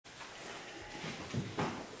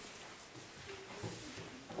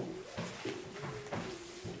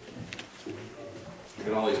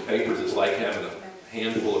Look at all these papers. It's like having a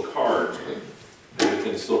handful of cards, but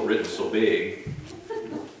everything's so written so big.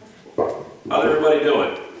 How's everybody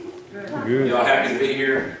doing? Good. Y'all happy to be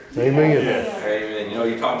here? Amen. Amen. You know,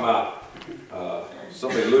 you talk about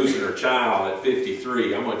somebody losing their child at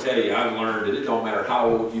 53. I'm going to tell you, I've learned that it don't matter how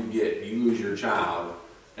old you get, you lose your child,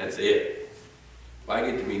 that's it. If I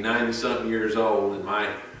get to be 90-something years old and my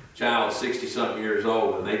child's 60-something years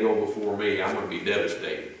old and they go before me, I'm going to be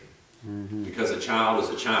devastated. Because a child is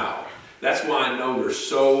a child. That's why I know there's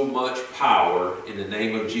so much power in the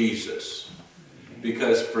name of Jesus.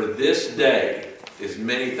 Because for this day, as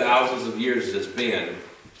many thousands of years as it's been,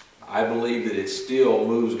 I believe that it still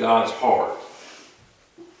moves God's heart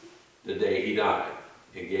the day He died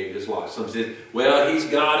and gave His life. Some said, well, He's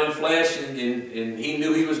God in flesh and He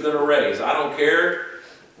knew He was going to raise. I don't care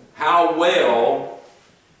how well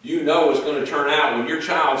you know it's going to turn out. When your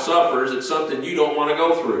child suffers, it's something you don't want to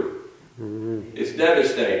go through. It's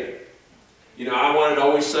devastating. You know, I wanted to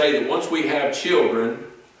always say that once we have children,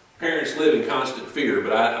 parents live in constant fear,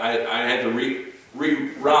 but I had to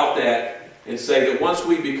reroute that and say that once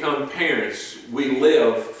we become parents, we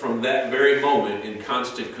live from that very moment in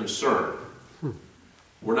constant concern.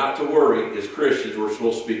 We're not to worry as Christians. We're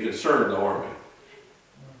supposed to be concerned, though, aren't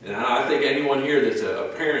we? And I think anyone here that's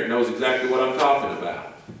a parent knows exactly what I'm talking about.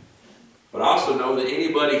 But I also know that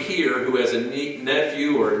anybody here who has a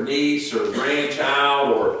nephew or a niece or a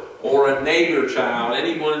grandchild or a neighbor child,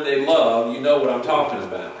 anyone they love, you know what I'm talking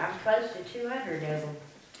about. I'm close to 200 of them.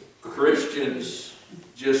 Christians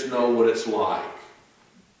just know what it's like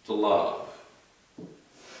to love.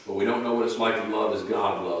 But we don't know what it's like to love as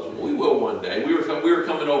God loves. We will one day. We were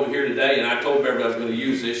coming over here today, and I told everybody I was going to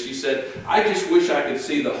use this. She said, I just wish I could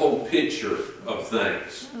see the whole picture of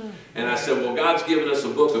things. And I said, well, God's given us a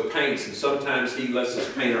book of paints, and sometimes He lets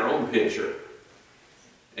us paint our own picture.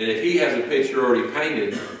 And if He has a picture already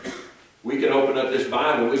painted, we can open up this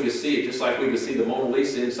Bible and we can see it just like we can see the Mona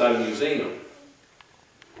Lisa inside a museum.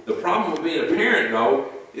 The problem with being a parent, though,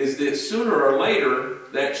 is that sooner or later,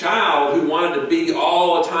 that child who wanted to be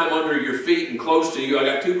all the time under your feet and close to you, I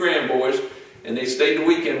got 2 grandboys, and they stayed the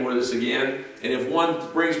weekend with us again, and if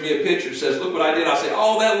one brings me a picture and says, look what I did, I say,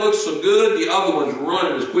 oh, that looks so good. The other one's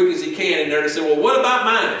running as quick as he can in there, and they say, well, what about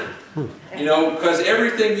mine? You know, because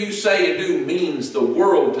everything you say and do means the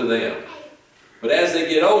world to them. But as they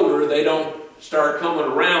get older, they don't start coming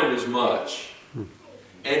around as much.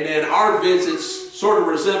 And then our visits sort of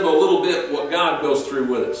resemble a little bit what God goes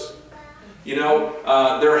through with us. You know,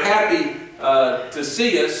 they're happy to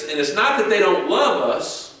see us, and it's not that they don't love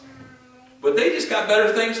us, but they just got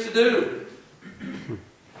better things to do.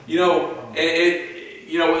 You know,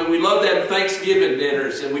 we love them Thanksgiving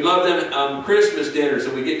dinners, and we love them Christmas dinners,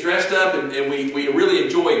 and we get dressed up, and we really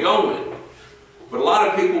enjoy going. But a lot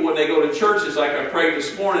of people, when they go to churches, like I prayed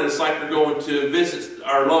this morning, it's like they're going to visit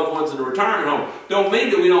our loved ones in a retirement home. Don't mean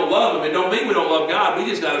that we don't love them. It don't mean we don't love God. We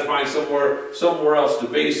just got to find somewhere else to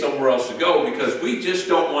be, somewhere else to go, because we just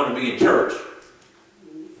don't want to be in church.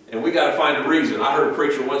 And we got to find a reason. I heard a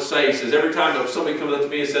preacher once say, he says, every time somebody comes up to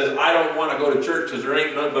me and says, I don't want to go to church because there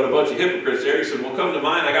ain't nothing but a bunch of hypocrites there, he said, well, come to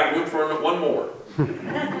mine. I got room for one more.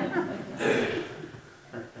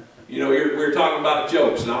 You know, we're talking about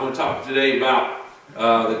jokes, and I'm going to talk today about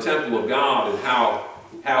the temple of God and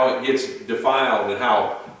how it gets defiled and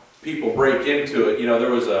how people break into it. You know,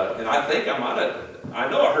 there was and I think I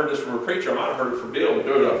know I heard this from a preacher, I might have heard it from Beal, but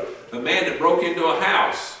there was a man that broke into a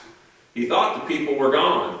house. He thought the people were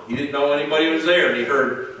gone. He didn't know anybody was there, and he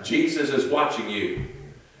heard, Jesus is watching you.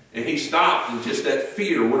 And he stopped, and just that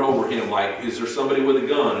fear went over him, like, is there somebody with a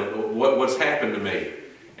gun? And what's happened to me?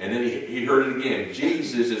 And then he heard it again,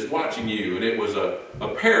 Jesus is watching you. And it was a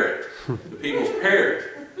parrot, the people's parrot.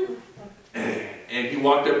 And he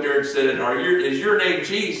walked up there and said, is your name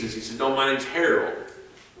Jesus? He said, no, my name's Harold.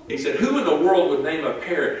 He said, who in the world would name a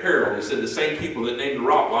parrot Harold? He said, the same people that named the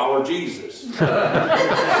Rottweiler Jesus.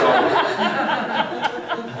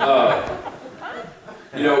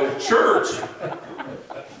 You know, church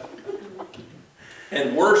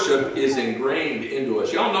and worship is ingrained into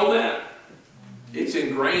us. Y'all know that? It's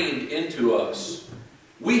ingrained into us.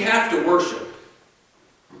 We have to worship.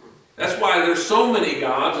 That's why there's so many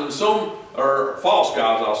gods and or false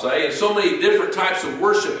gods, I'll say, and so many different types of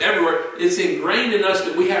worship everywhere. It's ingrained in us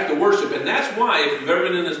that we have to worship. And that's why, if you've ever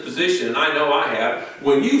been in this position, and I know I have,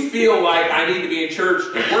 when you feel like I need to be in church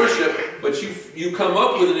to worship, but you come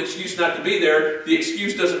up with an excuse not to be there, the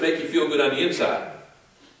excuse doesn't make you feel good on the inside.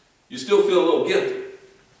 You still feel a little guilty.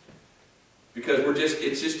 Because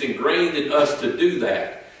it's just ingrained in us to do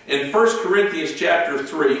that. In 1 Corinthians chapter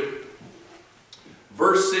 3,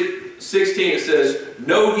 Verse 16 it says,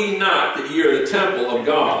 "Know ye not that ye are the temple of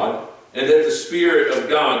God, and that the Spirit of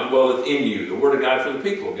God dwelleth in you?" The Word of God for the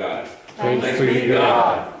people of God. Thanks be to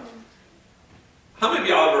God. How many of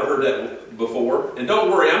y'all ever heard that before? And don't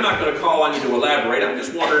worry, I'm not going to call on you to elaborate. I'm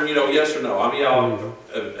just wondering, yes or no. How many of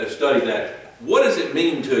y'all have studied that? What does it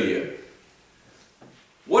mean to you?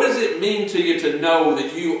 What does it mean to you to know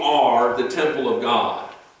that you are the temple of God?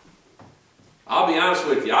 I'll be honest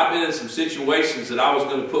with you. I've been in some situations that I was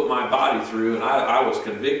going to put my body through, and I was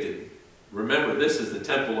convicted. Remember, this is the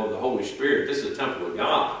temple of the Holy Spirit. This is the temple of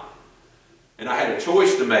God. And I had a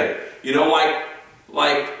choice to make.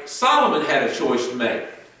 Like Solomon had a choice to make.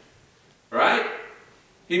 Right?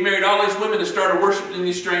 He married all these women and started worshiping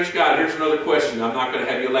these strange gods. Here's another question I'm not going to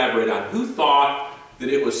have you elaborate on. Who thought that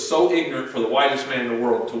it was so ignorant for the wisest man in the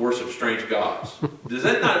world to worship strange gods? Does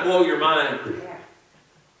that not blow your mind? Yeah.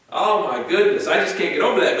 Oh my goodness, I just can't get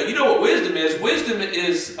over that. But you know what wisdom is? Wisdom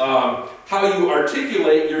is how you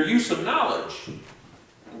articulate your use of knowledge.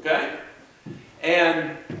 Okay?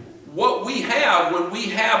 And what we have when we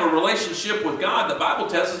have a relationship with God, the Bible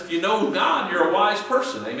tells us if you know God, you're a wise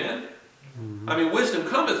person. Amen? I mean, wisdom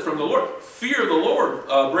cometh from the Lord. Fear of the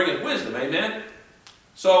Lord bringeth wisdom. Amen?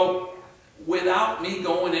 So, without me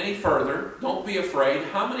going any further, don't be afraid.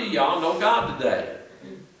 How many of y'all know God today?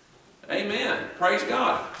 Amen. Praise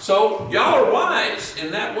God. So, y'all are wise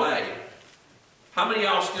in that way. How many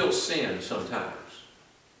of y'all still sin sometimes?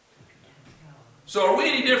 So, are we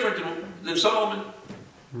any different than Solomon?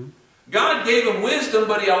 God gave him wisdom,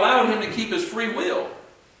 but he allowed him to keep his free will.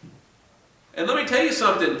 And let me tell you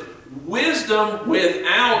something. Wisdom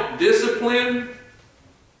without discipline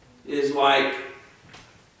is like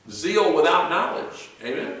zeal without knowledge.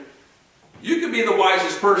 Amen? You can be the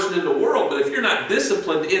wisest person in the world, but if you're not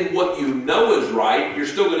disciplined in what you know is right, you're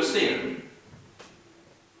still going to sin.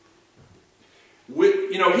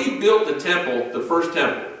 He built the temple, the first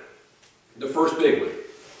temple, the first big one.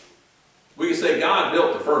 We can say God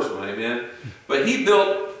built the first one, amen? But he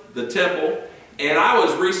built the temple, and I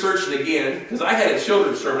was researching again, because I had a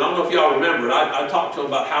children's sermon. I don't know if y'all remember it. I talked to them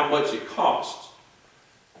about how much it cost.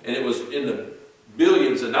 And it was in the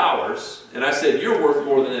billions of dollars. And I said, you're worth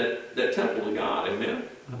more than that temple to God, amen?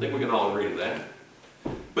 I think we can all agree to that.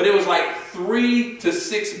 But it was like 3 to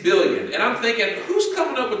 6 billion. And I'm thinking, who's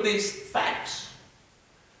coming up with these facts?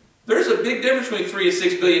 There's a big difference between $3 to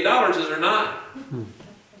 $6 billion, is there not?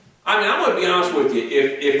 I mean, I'm going to be honest with you.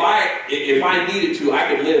 If I needed to, I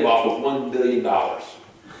could live off of $1 billion.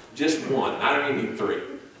 Just one. I don't even need 3.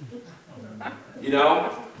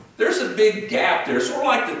 There's a big gap there. Sort of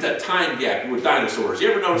like the time gap with dinosaurs.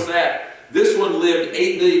 You ever notice that? This one lived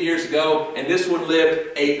 8 million years ago, and this one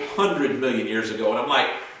lived 800 million years ago. And I'm like,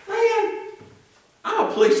 man, I'm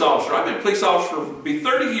a police officer. I've been a police officer for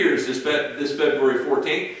 30 years this February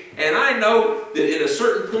 14th. And I know that at a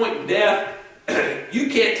certain point in death, you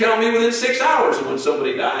can't tell me within 6 hours when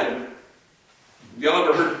somebody died. Y'all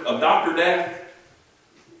ever heard of Dr. Death?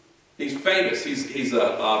 He's famous. He's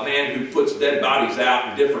a man who puts dead bodies out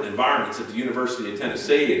in different environments at the University of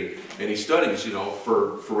Tennessee, and he studies,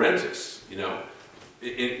 for forensics.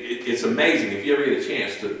 It's amazing. If you ever get a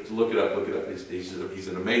chance to look it up, look it up. He's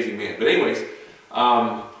an amazing man. But anyways, It's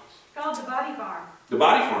called the Body Farm. The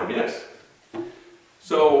Body Farm, yes.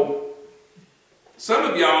 So, some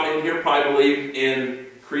of y'all in here probably believe in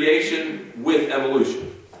creation with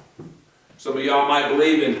evolution. Some of y'all might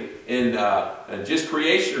believe in just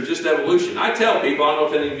creation or just evolution. I tell people, I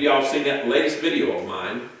don't know if any of y'all have seen that latest video of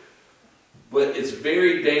mine, but it's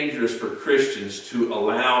very dangerous for Christians to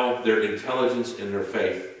allow their intelligence and their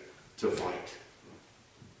faith to fight.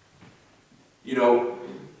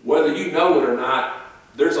 Whether you know it or not,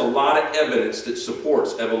 there's a lot of evidence that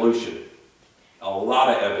supports evolution. A lot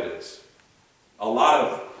of evidence. A lot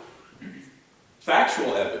of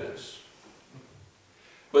factual evidence.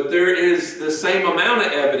 But there is the same amount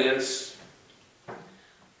of evidence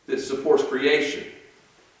that supports creation.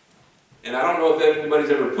 And I don't know if anybody's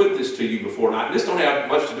ever put this to you before. Now, this don't have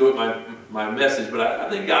much to do with my message, but I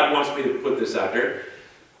think God wants me to put this out there.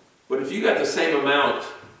 But if you got the same amount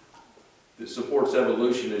that supports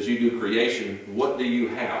evolution as you do creation, what do you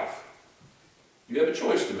have? You have a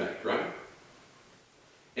choice to make, right?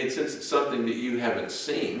 And since it's something that you haven't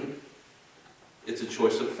seen, it's a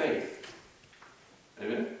choice of faith.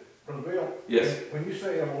 Amen? Brother Bill? Yes. When you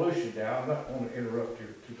say evolution now, I don't want to interrupt you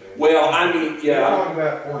too bad. Well, I mean, yeah. You're talking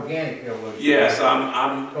about organic evolution. Yes,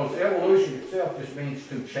 I'm Because evolution itself just means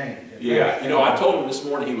to change. yeah, I told him this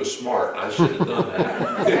morning he was smart. I shouldn't have done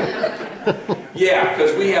that. Yeah,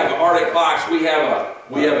 because we have an Arctic fox, we have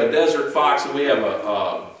a desert fox, and we have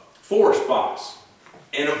a forest fox.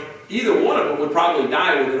 And either one of them would probably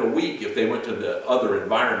die within a week if they went to the other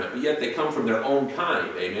environment, but yet they come from their own kind,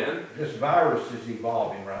 amen? This virus is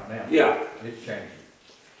evolving right now. Yeah. It's changing.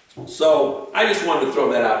 So, I just wanted to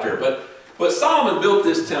throw that out there. But Solomon built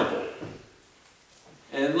this temple.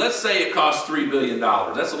 And let's say it cost $3 billion.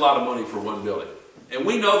 That's a lot of money for one building. And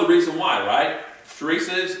we know the reason why, right?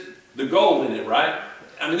 Teresa, is the gold in it, right?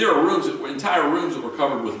 I mean, there are rooms, entire rooms that were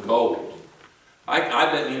covered with gold.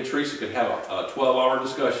 I bet me and Teresa could have a 12-hour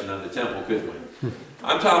discussion on the temple, couldn't we?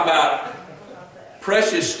 I'm talking about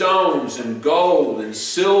precious stones and gold and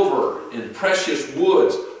silver and precious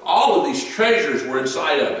woods. All of these treasures were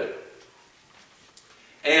inside of it.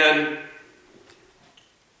 And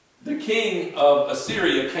the king of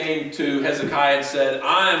Assyria came to Hezekiah and said,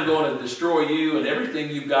 I am going to destroy you and everything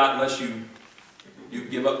you've got unless you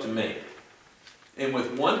give up to me. And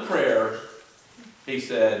with one prayer, he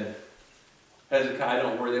said, Hezekiah,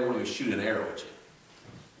 don't worry, they won't even shoot an arrow at you.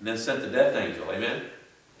 And then sent the death angel, amen?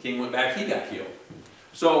 King went back, he got killed.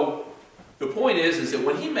 So the point is that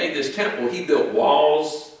when he made this temple, he built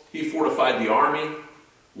walls, he fortified the army,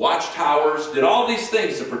 watchtowers, did all these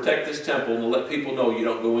things to protect this temple and to let people know you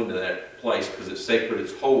don't go into that place because it's sacred,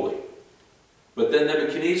 it's holy. But then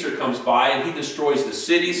Nebuchadnezzar comes by and he destroys the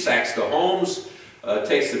city, sacks the homes,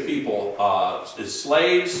 takes the people as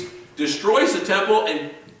slaves, destroys the temple,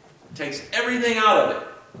 and takes everything out of it.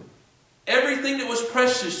 Everything that was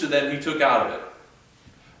precious to them, he took out of it.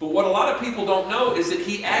 But what a lot of people don't know is that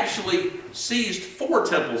he actually seized 4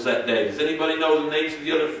 temples that day. Does anybody know the names of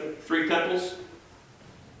the other 3 temples?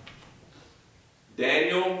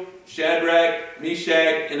 Daniel, Shadrach,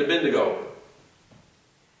 Meshach, and Abednego.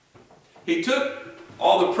 He took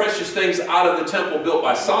all the precious things out of the temple built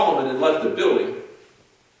by Solomon and left the building.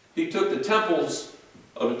 He took the temples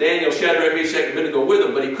of Daniel, Shadrach, Meshach, and Abednego with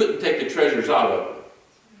him, but he couldn't take the treasures out of them.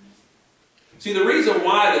 See, the reason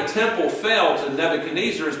why the temple fell to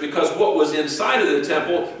Nebuchadnezzar is because what was inside of the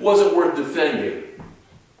temple wasn't worth defending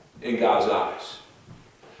in God's eyes.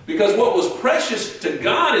 Because what was precious to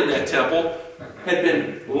God in that temple had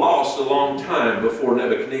been lost a long time before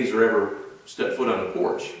Nebuchadnezzar ever stepped foot on a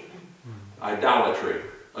porch. Idolatry,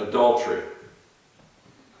 adultery,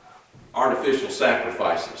 artificial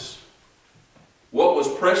sacrifices. What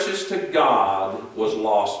was precious to God was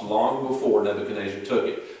lost long before Nebuchadnezzar took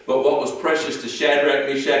it. But what was precious to Shadrach,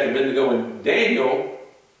 Meshach, Abednego, and Daniel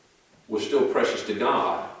was still precious to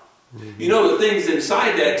God. You know, the things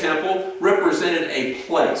inside that temple represented a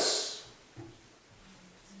place.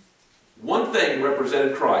 One thing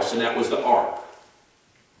represented Christ, and that was the ark.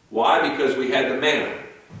 Why? Because we had the manna,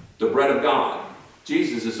 the bread of God.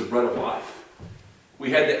 Jesus is the bread of life. We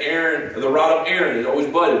had the rod of Aaron that always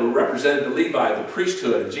budded, who represented the Levite, the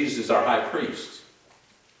priesthood, and Jesus is our high priest.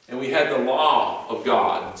 And we had the law of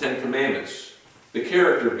God, the 10 Commandments, the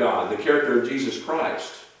character of God, the character of Jesus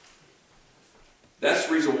Christ. That's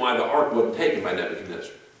the reason why the ark wasn't taken by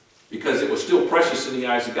Nebuchadnezzar. Because it was still precious in the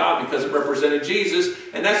eyes of God, because it represented Jesus.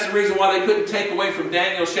 And that's the reason why they couldn't take away from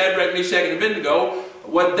Daniel, Shadrach, Meshach, and Abednego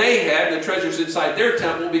what they had, the treasures inside their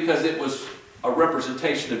temple, because it was a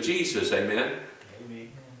representation of Jesus. Amen?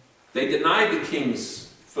 They denied the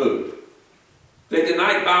king's food. They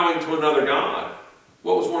denied bowing to another god.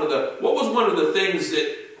 What was one of the things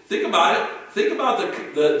that, think about it, think about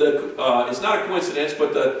it's not a coincidence,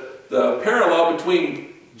 but the parallel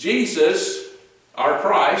between Jesus, our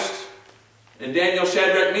Christ, and Daniel,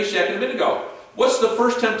 Shadrach, Meshach, and Abednego. What's the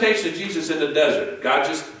first temptation of Jesus in the desert? God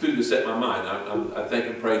just threw this at my mind. I thank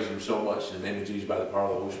and praise him so much in the name of Jesus by the power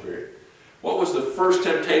of the Holy Spirit. What was the first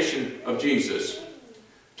temptation of Jesus?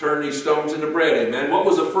 Turn these stones into bread, amen. What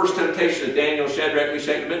was the first temptation of Daniel, Shadrach,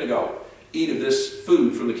 Meshach, and Abednego? Eat of this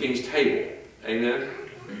food from the king's table, amen.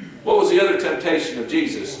 What was the other temptation of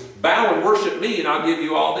Jesus? Bow and worship me and I'll give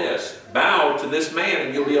you all this. Bow to this man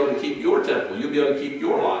and you'll be able to keep your temple. You'll be able to keep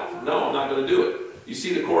your life. No, I'm not going to do it. You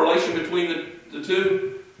see the correlation between the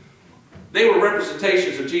two? They were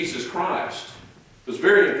representations of Jesus Christ. It was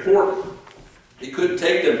very important. He couldn't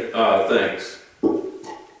take them things.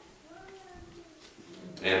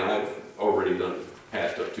 And I've already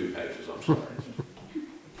passed up 2 pages, I'm sorry.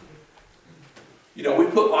 You know, we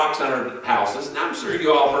put locks on our houses, and I'm sure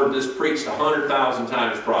you all heard this preached 100,000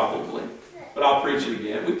 times probably, but I'll preach it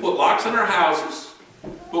again. We put locks on our houses,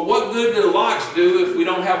 but what good do the locks do if we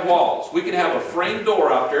don't have walls? We could have a framed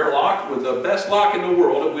door out there locked with the best lock in the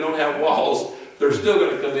world. If we don't have walls, they're still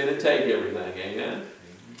going to come in and take everything, amen?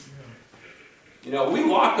 You know, we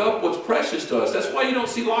lock up what's precious to us. That's why you don't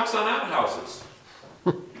see locks on outhouses.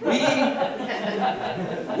 We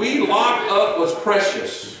lock up what's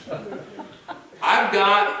precious. I've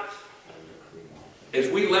got as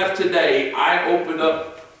we left today, I opened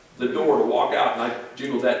up the door to walk out and I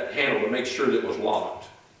jiggled that handle to make sure that it was locked.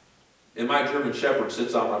 And my German Shepherd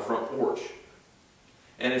sits on my front porch.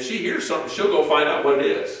 And if she hears something, she'll go find out what it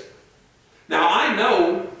is. Now I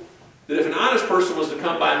know that if an honest person was to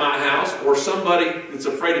come by my house, or somebody that's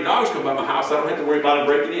afraid of dogs come by my house, I don't have to worry about them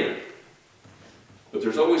breaking in. But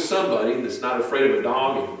there's always somebody that's not afraid of a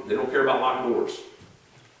dog and they don't care about locked doors.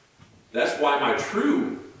 That's why my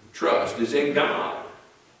true trust is in God.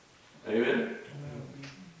 Amen?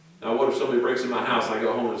 Now what if somebody breaks in my house and I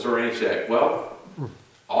go home and it's a rain check? Well,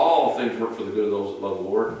 all things work for the good of those that love the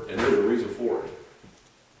Lord, and there's a reason for it.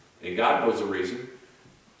 And God knows the reason,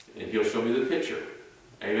 and He'll show me the picture.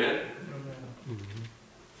 Amen?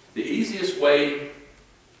 The easiest way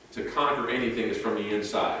to conquer anything is from the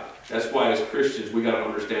inside. That's why as Christians we got to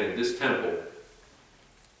understand that this temple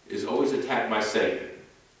is always attacked by Satan.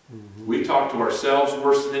 We talk to ourselves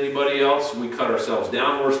worse than anybody else. We cut ourselves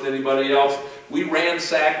down worse than anybody else. We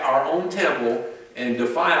ransack our own temple and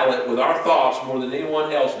defile it with our thoughts more than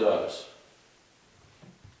anyone else does.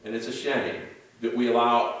 And it's a shame that we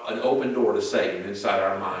allow an open door to Satan inside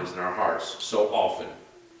our minds and our hearts so often.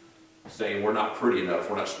 Saying we're not pretty enough,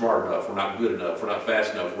 we're not smart enough, we're not good enough, we're not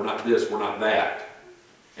fast enough, we're not this, we're not that.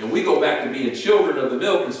 And we go back to being children of the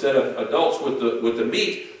milk instead of adults with the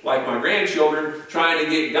meat, like my grandchildren, trying to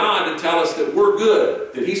get God to tell us that we're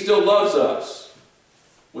good, that He still loves us.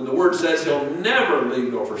 When the Word says He'll never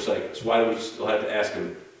leave nor forsake us, why do we still have to ask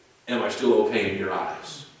Him, am I still okay in your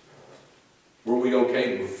eyes? Were we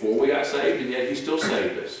okay before we got saved, and yet He still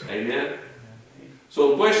saved us? Amen?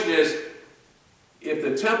 So the question is, if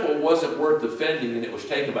the temple wasn't worth defending and it was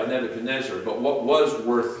taken by Nebuchadnezzar, but what was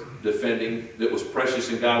worth defending that was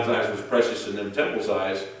precious in God's eyes, was precious in them temple's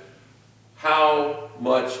eyes, how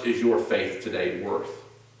much is your faith today worth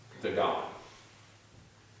to God?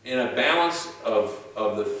 In a balance of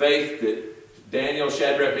the faith that Daniel,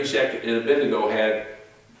 Shadrach, Meshach, and Abednego had,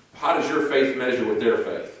 how does your faith measure with their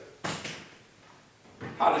faith?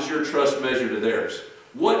 How does your trust measure to theirs?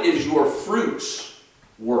 What is your fruits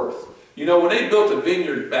worth? You know, when they built a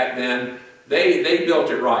vineyard back then, they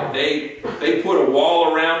built it right. They put a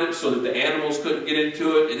wall around it so that the animals couldn't get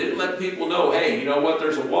into it. It didn't let people know, hey, you know what,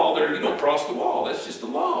 there's a wall there. You don't cross the wall. That's just the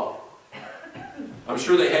law. I'm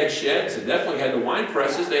sure they had sheds. They definitely had the wine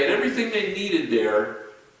presses. They had everything they needed there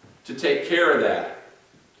to take care of that.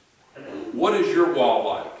 What is your wall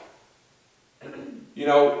like? You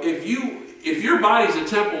know, if your body's a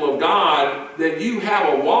temple of God, then you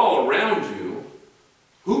have a wall around you.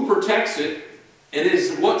 Who protects it, and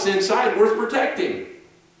is what's inside worth protecting?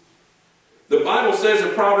 The Bible says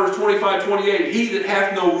in Proverbs 25:28, he that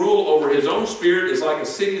hath no rule over his own spirit is like a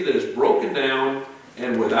city that is broken down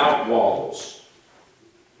and without walls.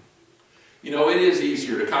 You know, it is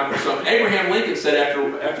easier to conquer something. Abraham Lincoln said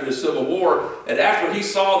after the Civil War that after he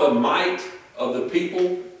saw the might of the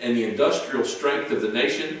people and the industrial strength of the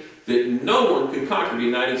nation, that no one could conquer the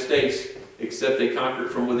United States except they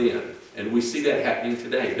conquered from within. And we see that happening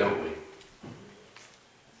today, don't we?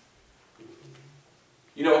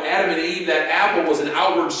 You know, Adam and Eve, that apple was an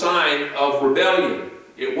outward sign of rebellion.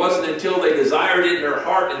 It wasn't until they desired it in their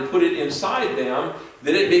heart and put it inside them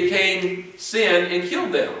that it became sin and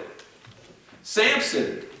killed them.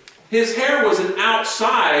 Samson, his hair was an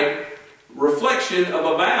outside reflection of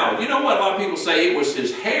a vow. You know what? A lot of people say it was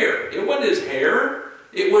his hair. It wasn't his hair.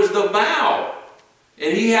 It was the vow.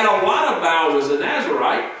 And he had a lot of vows as a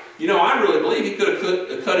Nazarite. You know, I really believe he could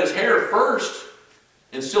have cut his hair first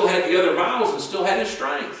and still had the other vows and still had his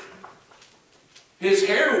strength. His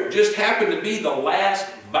hair just happened to be the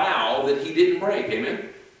last vow that he didn't break. Amen?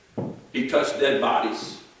 He touched dead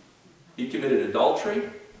bodies. He committed adultery.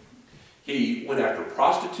 He went after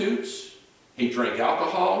prostitutes. He drank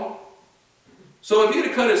alcohol. So if he'd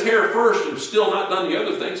have cut his hair first and still not done the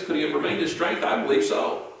other things, could he have remained his strength? I believe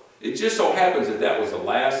so. It just so happens that that was the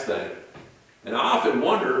last thing. And I often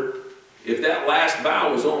wonder if that last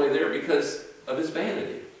vow was only there because of his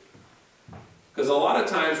vanity. Because a lot of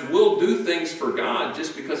times we'll do things for God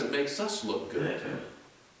just because it makes us look good,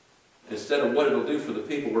 instead of what it'll do for the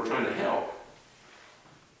people we're trying to help.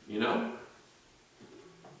 You know?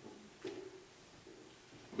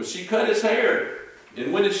 But she cut his hair.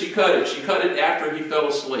 And when did she cut it? She cut it after he fell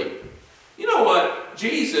asleep. You know what?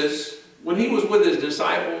 Jesus, when he was with his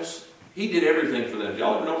disciples, he did everything for them. Did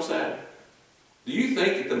y'all ever notice that? Do you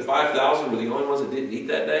think that the 5,000 were the only ones that didn't eat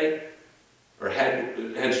that day? Or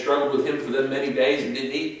had struggled with him for them many days and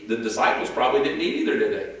didn't eat? The disciples probably didn't eat either,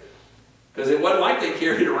 did they? Because it wasn't like they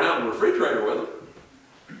carried around a refrigerator with them.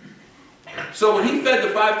 So when he fed the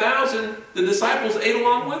 5,000, the disciples ate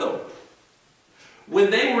along with him. When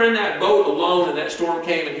they were in that boat alone and that storm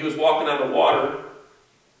came and he was walking on the water,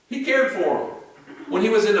 he cared for them. When he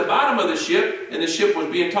was in the bottom of the ship and the ship was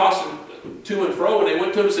being tossed to and fro, and they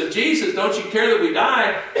went to him and said, Jesus, don't you care that we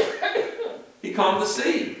die? He calmed the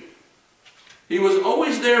sea. He was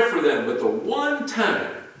always there for them, but the one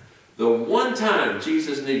time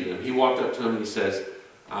Jesus needed him, he walked up to him and he says,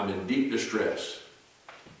 I'm in deep distress.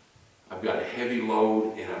 I've got a heavy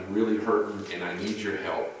load and I'm really hurting and I need your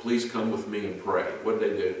help. Please come with me and pray. What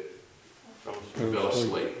did they do? They fell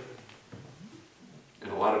asleep.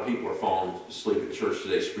 And a lot of people are falling asleep in church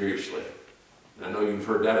today spiritually. And I know you've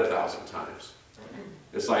heard that 1,000 times.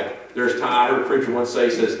 It's like, there's time, I heard a preacher once say,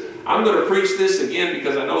 he says, I'm going to preach this again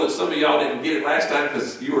because I know that some of y'all didn't get it last time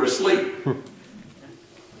because you were asleep.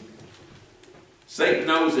 Satan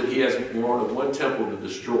knows that he has more than one temple to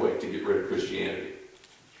destroy to get rid of Christianity.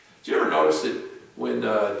 Did you ever notice that when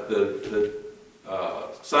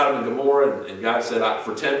Sodom and Gomorrah and God said,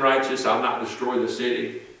 for 10 righteous I'll not destroy the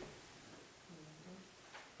city?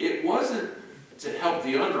 It wasn't to help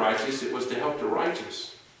the unrighteous, it was to help the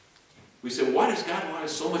righteous. We say, why does God allow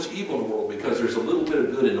so much evil in the world? Because there's a little bit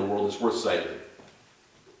of good in the world that's worth saving.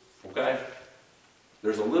 Okay?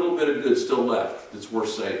 There's a little bit of good still left that's worth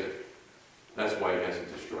saving. That's why he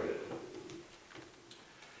hasn't destroyed it.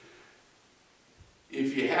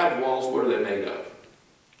 If you have walls, what are they made of?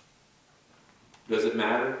 Does it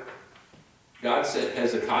matter? God sent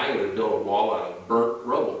Hezekiah to build a wall out of burnt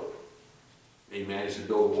rubble. He managed to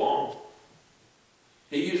build a wall.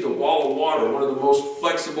 He used a wall of water, one of the most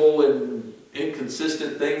flexible and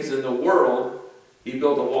inconsistent things in the world. He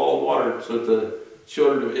built a wall of water so that the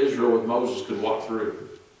children of Israel with Moses could walk through.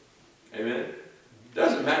 Amen? It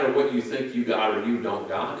doesn't matter what you think you got or you don't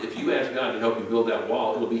got. If you ask God to help you build that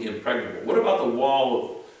wall, it'll be impregnable. What about the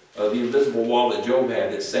wall of the invisible wall that Job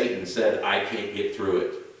had that Satan said, I can't get through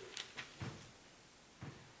it?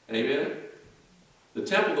 Amen? The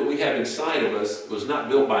temple that we have inside of us was not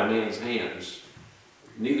built by man's hands.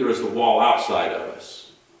 Neither is the wall outside of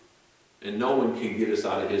us. And no one can get us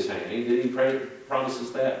out of his hand. Did he promise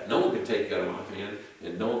us that? No one can take you out of my hand,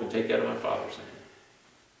 and no one can take you out of my Father's hand.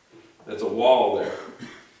 That's a wall there.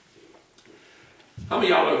 How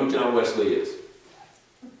many of y'all know who John Wesley is?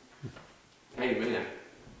 Amen.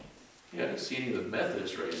 Yeah, I didn't see any of the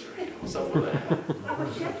Methodists raise their hand. What's up with that? I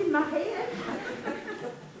was shaking my head.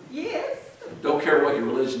 Yes. Don't care what your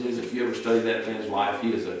religion is. If you ever study that man's life,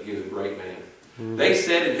 he is a great man. They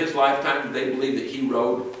said in his lifetime that they believe that he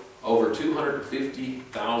rode over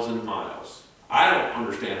 250,000 miles. I don't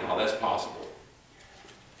understand how that's possible.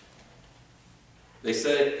 They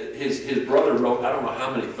said his brother wrote, I don't know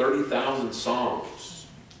how many, 30,000 songs.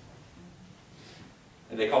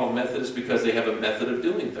 And they call them Methodists because they have a method of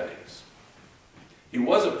doing things. He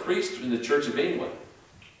was a priest in the Church of England.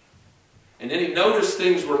 And then he noticed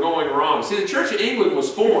things were going wrong. See, the Church of England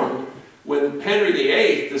was formed when Henry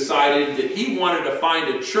VIII decided that he wanted to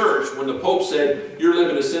find a church. When the Pope said, you're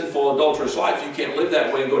living a sinful, adulterous life, you can't live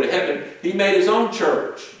that way and go to heaven, he made his own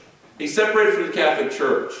church. He separated from the Catholic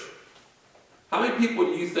Church. How many people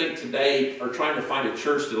do you think today are trying to find a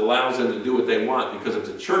church that allows them to do what they want? Because if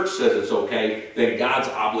the church says it's okay, then God's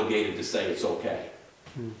obligated to say it's okay.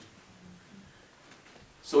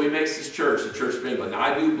 So he makes this church, the Church of England. Now,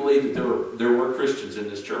 I do believe that there were Christians in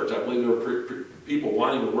this church. I believe there were people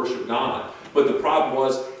wanting to worship God. But the problem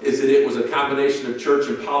is that it was a combination of church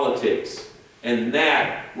and politics. And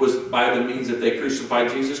that was by the means that they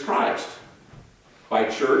crucified Jesus Christ. By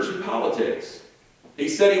church and politics. He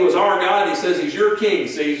said he was our God. He says he's your king,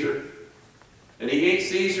 Caesar. And he ain't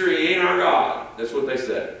Caesar, he ain't our God. That's what they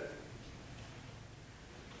said.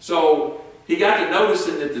 So he got to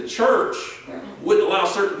noticing that the church wouldn't allow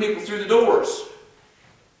certain people through the doors.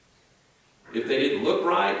 If they didn't look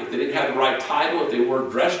right, if they didn't have the right title, if they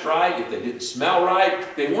weren't dressed right, if they didn't smell right,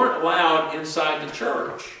 they weren't allowed inside the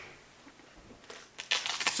church.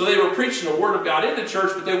 So they were preaching the Word of God in the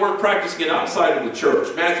church, but they weren't practicing it outside of the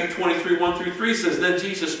church. Matthew 23, 1-3 says, Then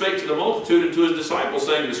Jesus spake to the multitude and to his disciples,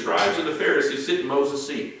 saying, The scribes and the Pharisees sit in Moses'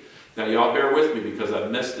 seat. Now y'all bear with me because I've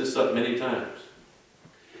messed this up many times.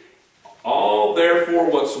 All therefore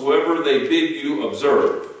whatsoever they bid you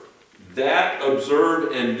observe, that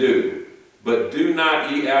observe and do. But do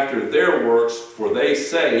not ye after their works, for they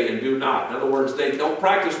say and do not. In other words, they don't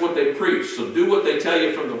practice what they preach. So do what they tell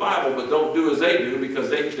you from the Bible, but don't do as they do because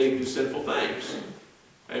they do sinful things.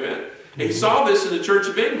 Amen. And he saw this in the Church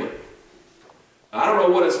of England. I don't know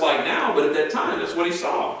what it's like now, but at that time, that's what he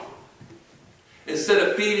saw. Instead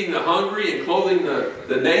of feeding the hungry and clothing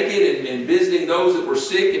the naked and visiting those that were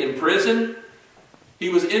sick and in prison, he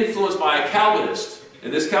was influenced by a Calvinist.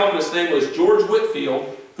 And this Calvinist's name was George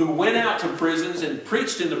Whitefield. who went out to prisons and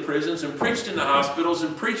preached in the prisons and preached in the hospitals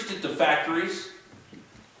and preached at the factories.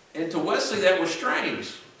 And to Wesley that was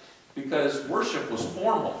strange because worship was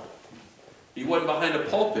formal. He wasn't behind a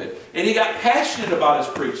pulpit. And he got passionate about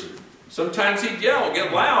his preaching. Sometimes he'd yell,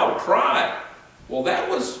 get loud, cry. Well, that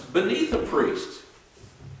was beneath a priest.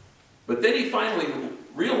 But then he finally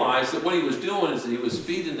realized that what he was doing is he was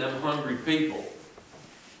feeding them hungry people.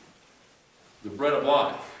 The bread of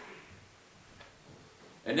life.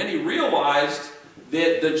 And then he realized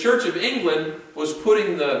that the Church of England was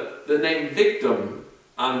putting the name victim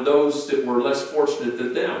on those that were less fortunate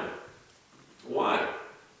than them. Why?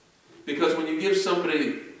 Because when you give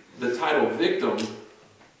somebody the title victim,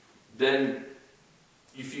 then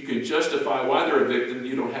if you can justify why they're a victim,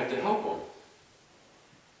 you don't have to help them.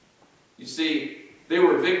 You see, they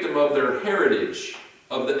were a victim of their heritage,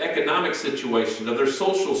 of the economic situation, of their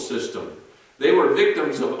social system. They were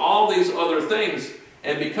victims of all these other things.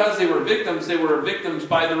 And because they were victims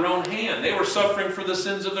by their own hand. They were suffering for the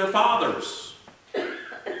sins of their fathers.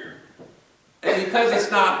 And because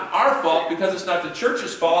it's not our fault, because it's not the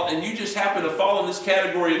church's fault, and you just happen to fall in this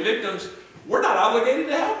category of victims, we're not obligated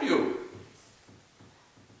to help you.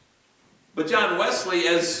 But John Wesley,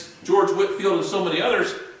 as George Whitefield and so many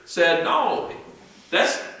others, said, no,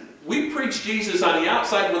 we preach Jesus on the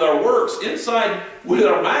outside with our works, inside with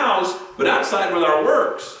our mouths, but outside with our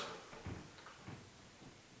works.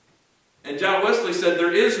 And John Wesley said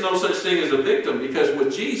there is no such thing as a victim because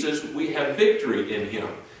with Jesus we have victory in Him.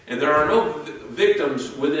 And there are no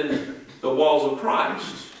victims within the walls of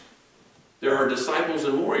Christ. There are disciples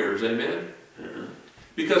and warriors, amen?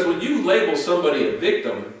 Because when you label somebody a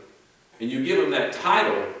victim and you give them that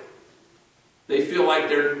title, they feel like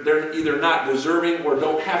they're either not deserving or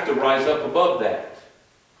don't have to rise up above that.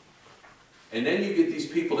 And then you get these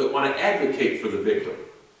people that want to advocate for the victim.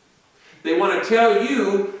 They want to tell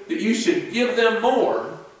you that you should give them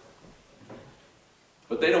more,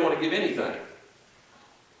 but they don't want to give anything.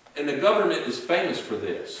 And the government is famous for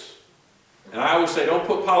this. And I always say, don't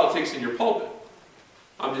put politics in your pulpit.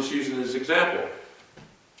 I'm just using this example.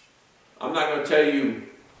 I'm not going to tell you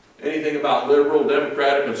anything about liberal,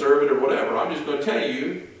 Democratic, conservative, whatever. I'm just going to tell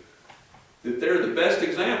you that they're the best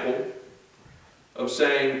example of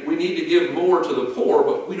saying we need to give more to the poor,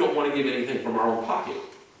 but we don't want to give anything from our own pocket.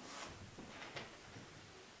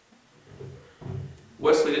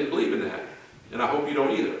 Wesley didn't believe in that, and I hope you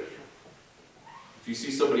don't either. If you see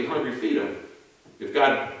somebody hungry, feed them. If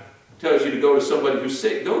God tells you to go to somebody who's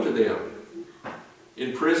sick, go to them.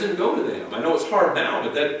 In prison, go to them. I know it's hard now,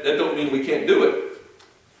 but that don't mean we can't do it.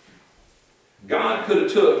 God could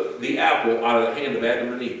have took the apple out of the hand of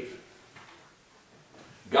Adam and Eve.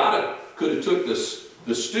 God could have took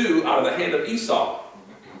the stew out of the hand of Esau.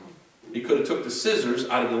 He could have took the scissors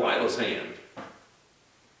out of Delilah's hand.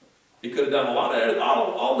 He could have done a lot of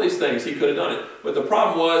all these things. He could have done it. But the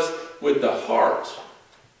problem was with the heart,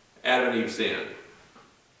 Adam and Eve sinned.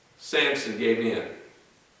 Samson gave in.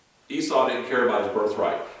 Esau didn't care about his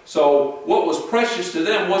birthright. So what was precious to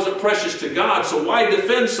them wasn't precious to God. So why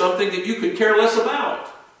defend something that you could care less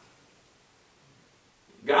about?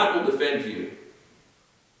 God will defend you.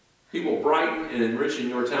 He will brighten and enrich in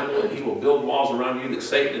your temple, and He will build walls around you that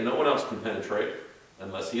Satan and no one else can penetrate,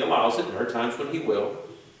 unless He allows it. There are times when He will.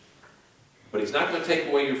 But He's not going to take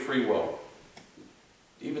away your free will.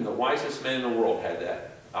 Even the wisest man in the world had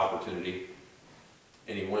that opportunity.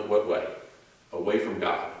 And he went what way? Away from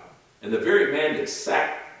God. And the very man that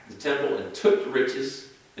sacked the temple and took the riches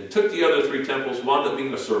and took the other 3 temples wound up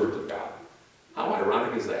being a servant of God. How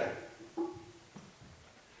ironic is that?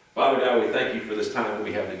 Father God, we thank You for this time that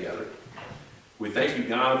we have together. We thank You,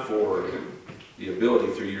 God, for the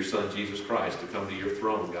ability through Your Son, Jesus Christ, to come to Your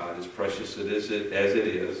throne, God, as precious as it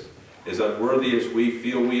is. As unworthy as we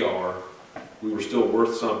feel we are, we were still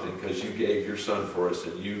worth something because You gave Your Son for us,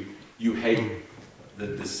 and you hate the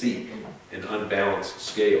deceit and unbalanced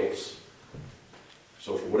scales.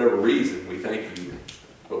 So for whatever reason, we thank You,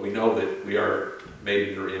 but we know that we are made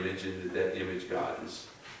in Your image, and that image, God, is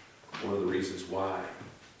one of the reasons why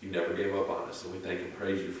You never gave up on us, and we thank and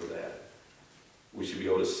praise You for that. We should be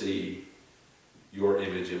able to see Your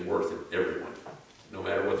image and worth in everyone, no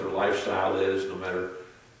matter what their lifestyle is, no matter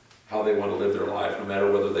how they want to live their life, no matter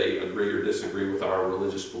whether they agree or disagree with our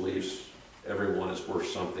religious beliefs. Everyone is worth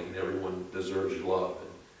something, and everyone deserves Your love. And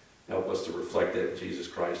help us to reflect that in Jesus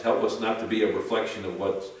Christ. Help us not to be a reflection of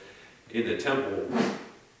what's in the temple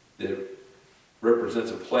that represents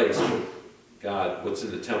a place, but God, what's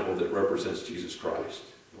in the temple that represents Jesus Christ.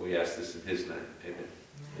 We ask this in His name. Amen.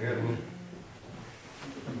 Yeah.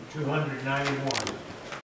 291.